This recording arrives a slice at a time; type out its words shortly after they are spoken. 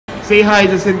Say hi,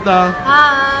 Jacinta.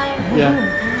 Hi. Yeah.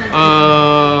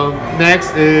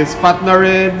 Next is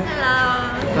Fatnarin.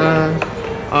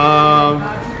 Hello.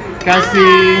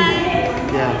 Cassie.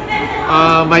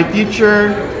 Yeah. My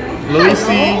teacher,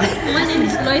 Loisi. My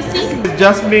name is Loisi.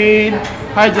 Jasmine.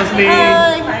 Hi, Jasmine.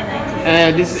 Hi.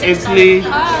 And this is Ainsley.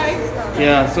 Hi.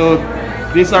 Yeah. So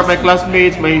these are my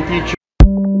classmates, my teacher.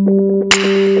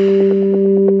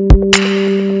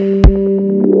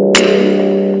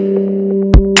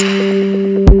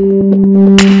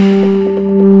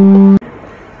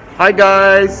 Hi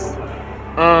guys,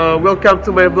 welcome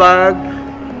to my vlog.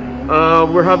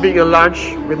 We're having a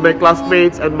lunch with my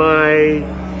classmates and my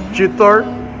tutor.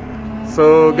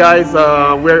 So guys,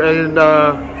 we're in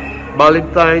the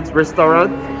Valentines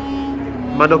Restaurant,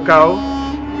 Manukau.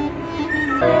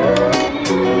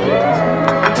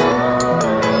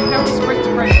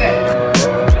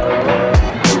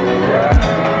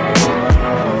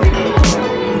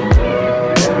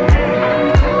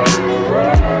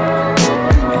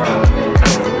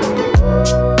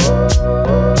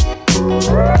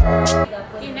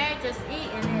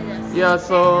 Yeah,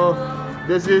 so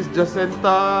this is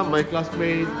Jacinta, my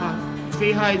classmate.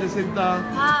 Say hi, Jacinta.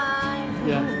 Hi.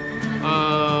 Yeah.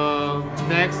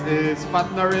 Next is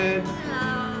Fatnarin.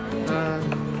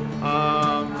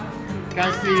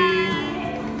 Cassie.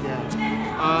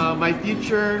 Yeah. My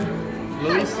teacher,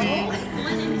 Loisi.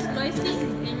 My name is Loisi,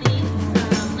 and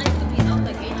it's nice to be out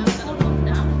again after the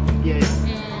lockdown. Yeah.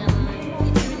 And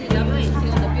it's really lovely to see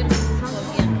all the beautiful people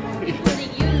again,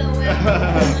 including you, Loel.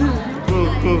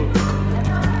 Cool.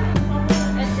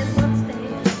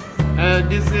 And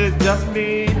this is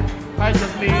Jasmine. Hi,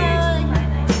 Jasmine. Hi.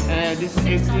 And this is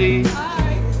Ainsley.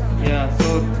 Yeah,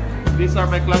 so these are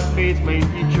my classmates, my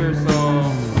teachers. So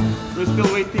we're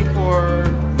still waiting for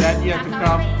Dania to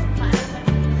come.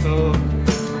 So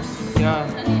yeah,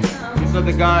 these are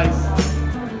the guys.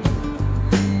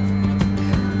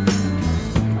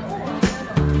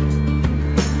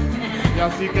 Yeah,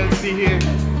 so you can see here,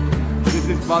 this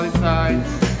is Valentine's.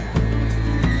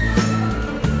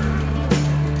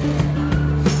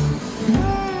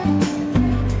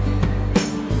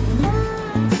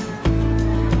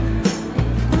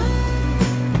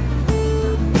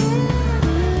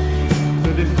 So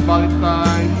this is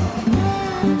Valentine's.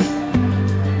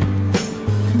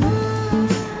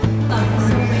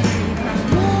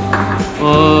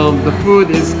 The food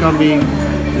is coming.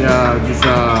 Yeah, this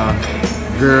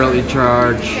girl in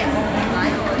charge.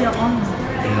 Yeah.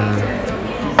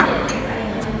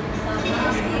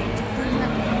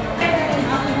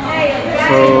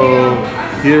 So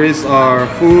here is our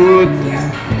food.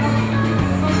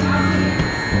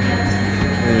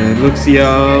 And looks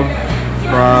yum.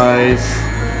 Fries.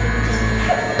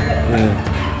 Yeah.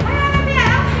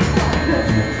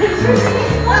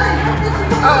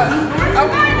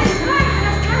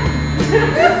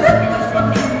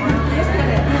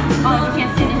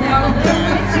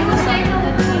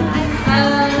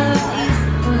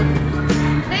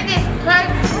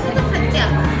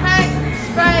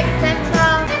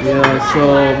 Yeah, so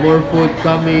more food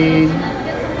coming.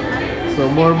 So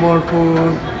more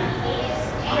food.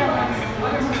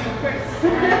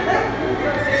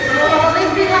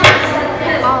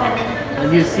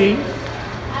 And you see?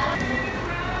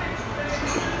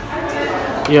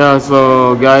 Yeah,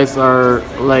 so guys are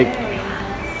like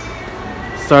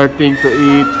starting to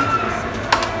eat.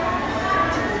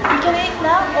 We can eat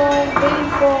now or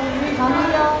wait for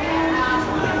Manukau?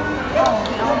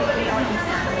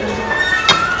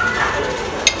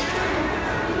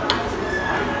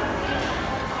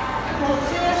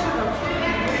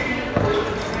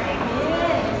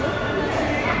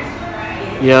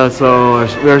 Yeah, so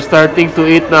we're starting to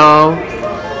eat now.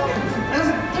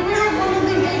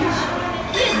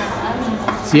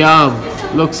 It's yum.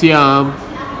 Looks yum.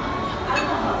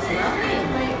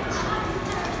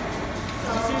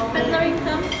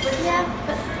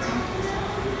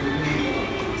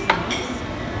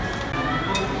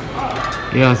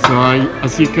 Yeah, so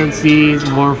as you can see,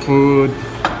 more food.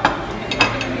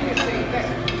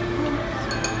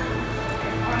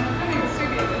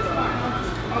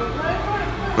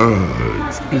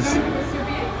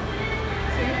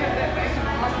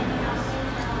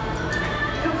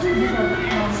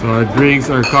 So our drinks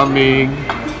are coming.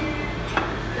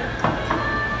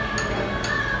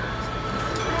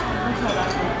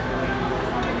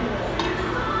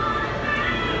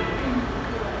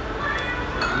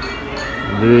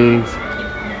 Drinks.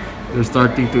 They're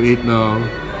starting to eat now.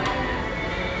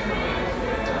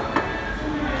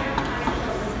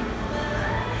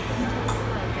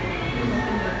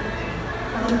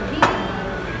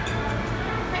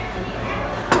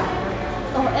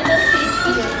 Oh, and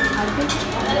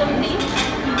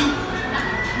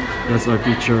That's our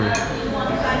teacher.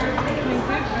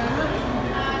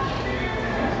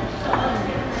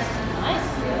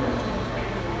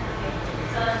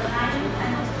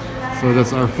 So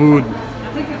that's our food.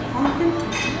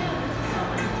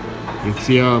 It's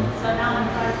yum.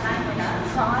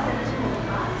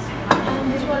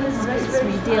 This one is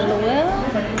raspberry, dear Loel.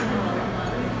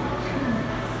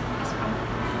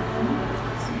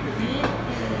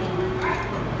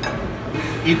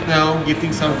 Eat now,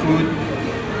 getting some food.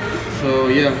 So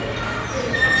yeah,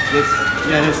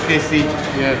 that's tasty.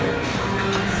 Yeah.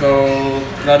 So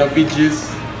a lot of peaches.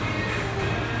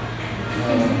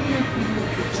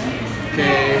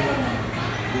 Okay.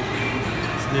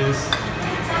 What's this?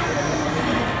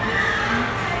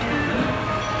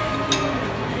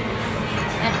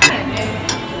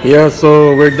 Yeah,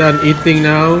 so we're done eating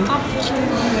now.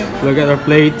 Look at our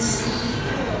plates.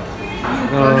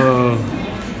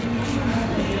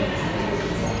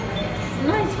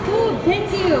 Nice food,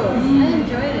 thank you. I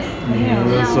enjoyed it.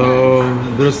 Yeah, so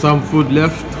there's some food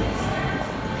left.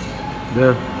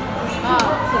 There.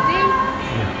 Sophie,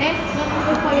 let's go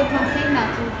for your container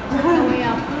to take away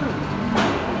our food.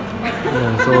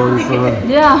 Yeah, so it's a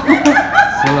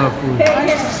lot of food.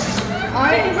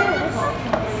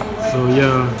 So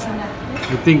yeah,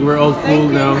 I think we're all full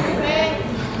now.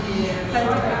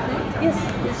 Yes,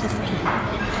 just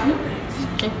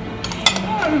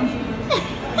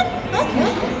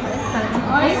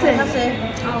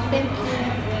Oh, thank you.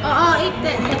 Eat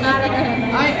that.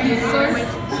 I am sorry.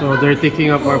 So they're taking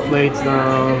up our plates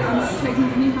now. I'm not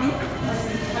taking any home.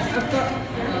 I've got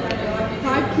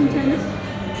 5 containers.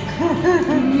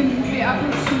 The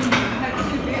others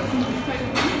should be up and just take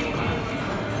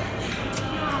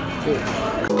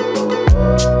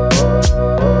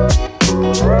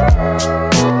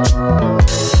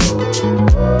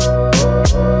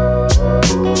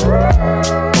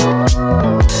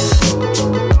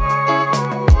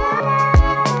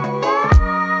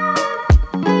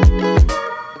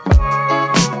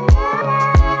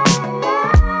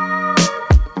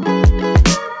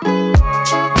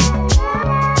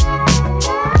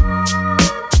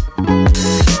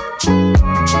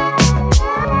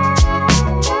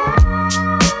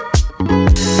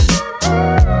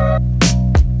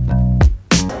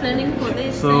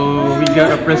So we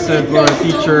got a present for our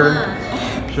teacher.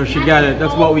 So she got it.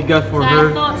 That's what we got for her.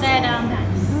 I thought that,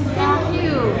 thank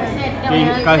you. I said,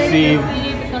 Terima kasih.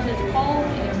 because it's cold.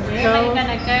 Where are you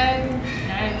gonna go?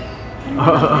 No.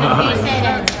 He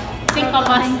said, think of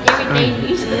us every day. Thank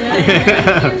you so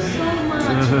much.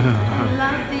 I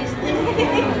love this.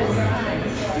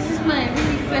 This is my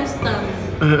really first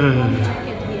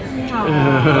jacket here.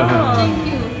 Thank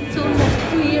you. It's almost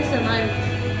 2 years and I'm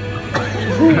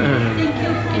thank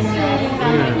you for saying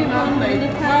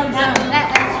that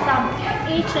is from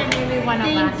each and every one of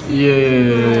us.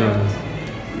 Yeah.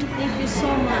 Thank you so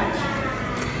much.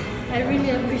 I really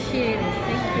appreciate it.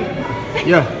 Thank you.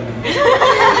 Yeah.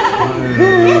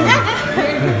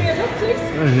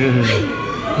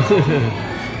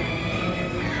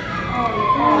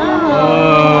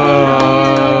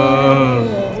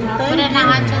 Put an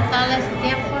 $100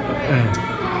 there for her.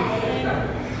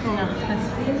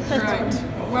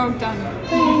 well done.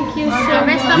 Thank you so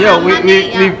much. Yeah,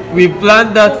 we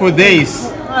planned that for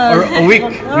days or a week.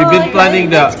 We've been planning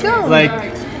that like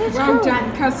Well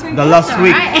done, Cassie. the last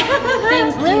week.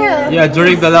 Thank you. Yeah,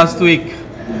 during the last week.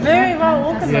 Very well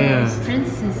organized. Yeah.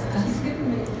 Princess.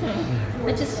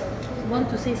 I just want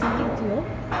to say something to you.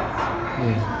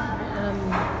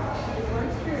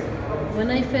 When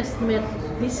I first met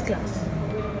this class,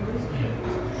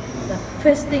 the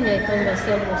first thing I told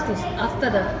myself was this: after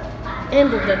the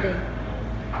end of the day,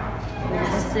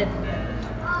 I said,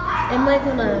 am I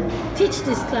gonna teach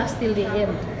this class till the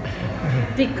end?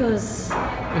 Because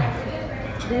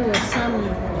there were some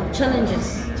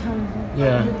challenges.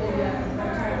 Yeah.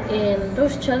 And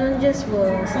those challenges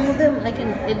were, some of them I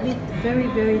can admit, very,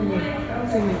 very new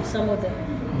to me, some of them.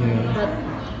 Yeah. But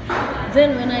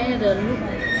then when I had a look,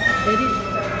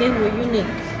 they were unique.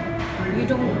 You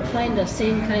don't find the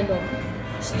same kind of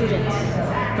students.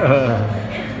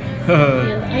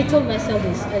 And I told myself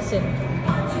this, I said,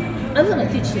 I'm gonna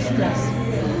teach this class.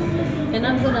 And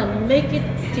I'm gonna make it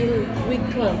till week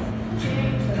 12.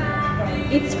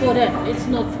 It's for them, it's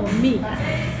not for me.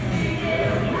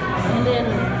 And then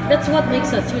that's what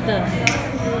makes a tutor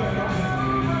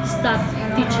start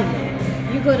teaching.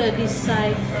 You gotta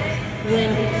decide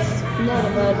when it's not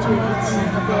about you, it's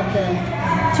about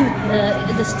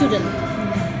the student.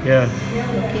 Yeah.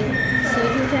 Okay, so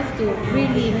you have to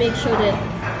really make sure that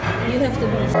you have to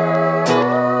be